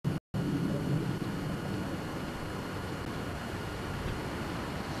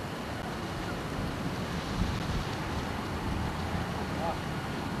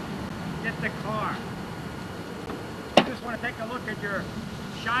take a look at your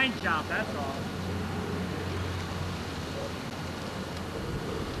shine job, that's all.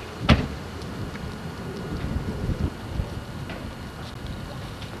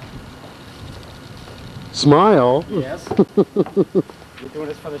 Smile? Yes. You're doing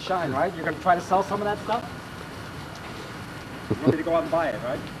this for the shine, right? You're going to try to sell some of that stuff? You want me to go out and buy it,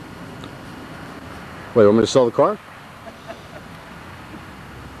 right? Wait, want me to sell the car?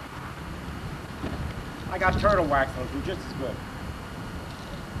 I got turtle wax, those do just as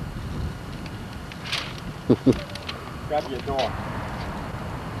good. Grab your dog.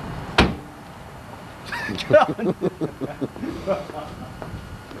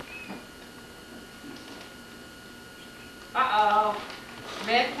 Uh-oh.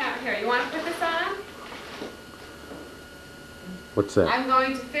 Red count here. You want to put this on? What's that? I'm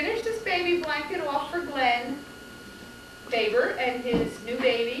going to finish this baby blanket off for Glenn Faber and his new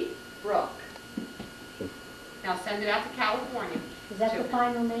baby, Brooke. Now send it out to California. Is that the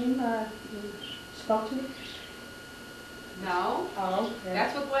final name you spoke to me? No. Oh, okay.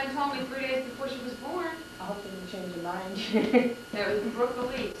 That's what Glenn told me 3 days before she was born. I hope they didn't change your mind. That was Brooke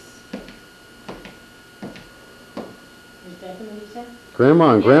Elise. Is definitely said?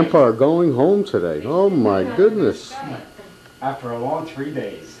 Grandma and Grandpa are going home today. Oh my goodness. After a long 3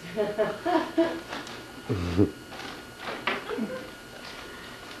 days.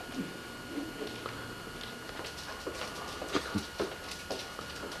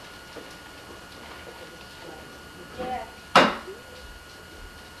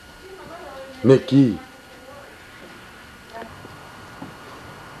 Mickey.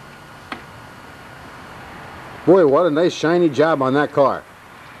 Boy, what a nice shiny job on that car.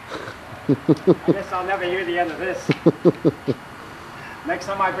 I guess I'll never hear the end of this. Next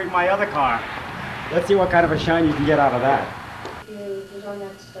time I bring my other car, let's see what kind of a shine you can get out of that. You on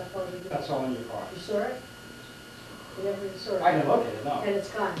that stuff over there. That's all in your car. You saw it? You never saw it? I didn't look at it, no. And it's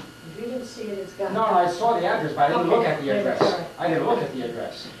gone. If you didn't see it, it's gone. No, I saw the address, but I didn't look at the Okay, address. sorry. I didn't look at the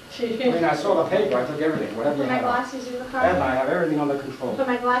address. I mean, I saw the paper, I took everything, whatever you Put my had. glasses in the car? And I have everything under control. Put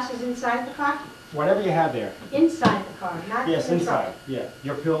my glasses inside the car? Whatever you have there. Inside the car, not Yes, inside. Yeah.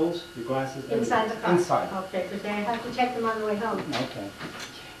 Your pills, your glasses, everything. Inside the car? Inside. Okay, because I have to check them on the way home. Okay.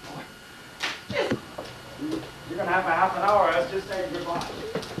 You're going to have a half an hour. Let's just say goodbye.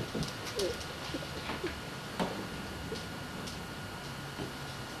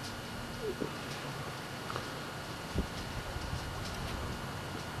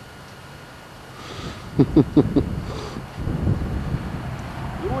 You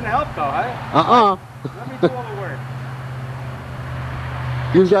wouldn't help though, huh? Let me do all the work.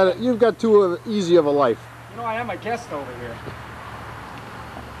 You've got too easy of a life. You know, I am a guest over here.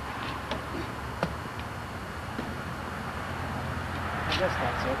 I guess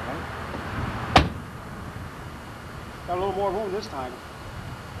that's it, right? Got a little more room this time.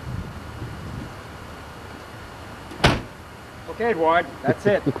 Okay, Edward, that's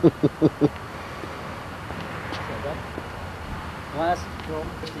it. Glass, film,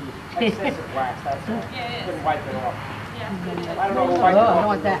 the excessive wax, that's all. Yeah, Couldn't wipe it off. Yeah. I don't know who wiped it off. I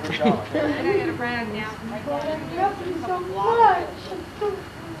want that. Good job. I gotta get a rag now.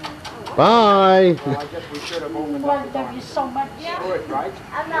 Bye. Well, I guess we should have opened up the Love you so much. Yeah. Good, right?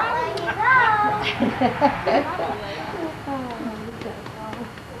 I'm not letting you go.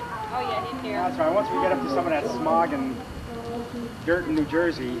 Oh yeah, in here. That's right. Once we get up to some of that smog and dirt in New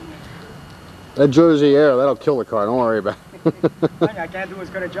Jersey, That Jersey air, that'll kill the car. Don't worry about it. I can't do as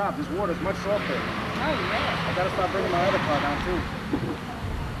good a job. This water's much softer. Oh yeah. I gotta start bringing my other car down too.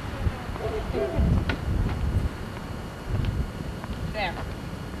 There.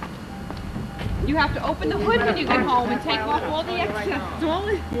 You have to open the hood when you get home and take off all the excess.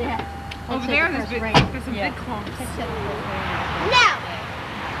 Yeah. Over there, there's some big clumps. No!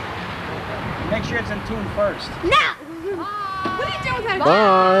 Make sure it's in tune first. No! What are you doing with that?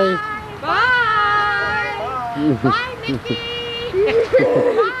 Bye. Bye. Bye, Mickey.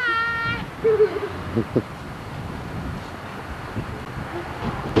 Bye.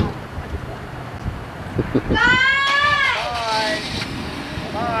 Bye.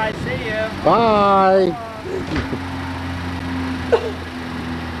 Bye. See you. Bye.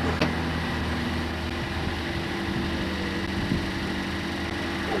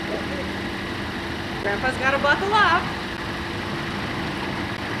 Grandpa's got to buckle up.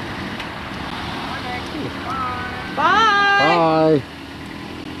 Bye. Bye.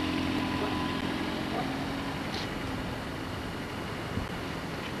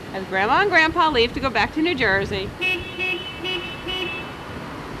 As Grandma and Grandpa leave to go back to New Jersey.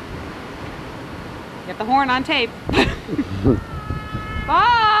 Get the horn on tape.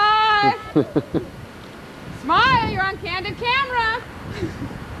 Bye. Smile, you're on candid camera.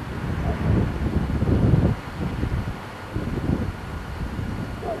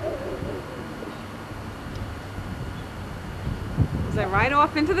 Is that right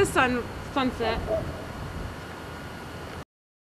off into the sunset?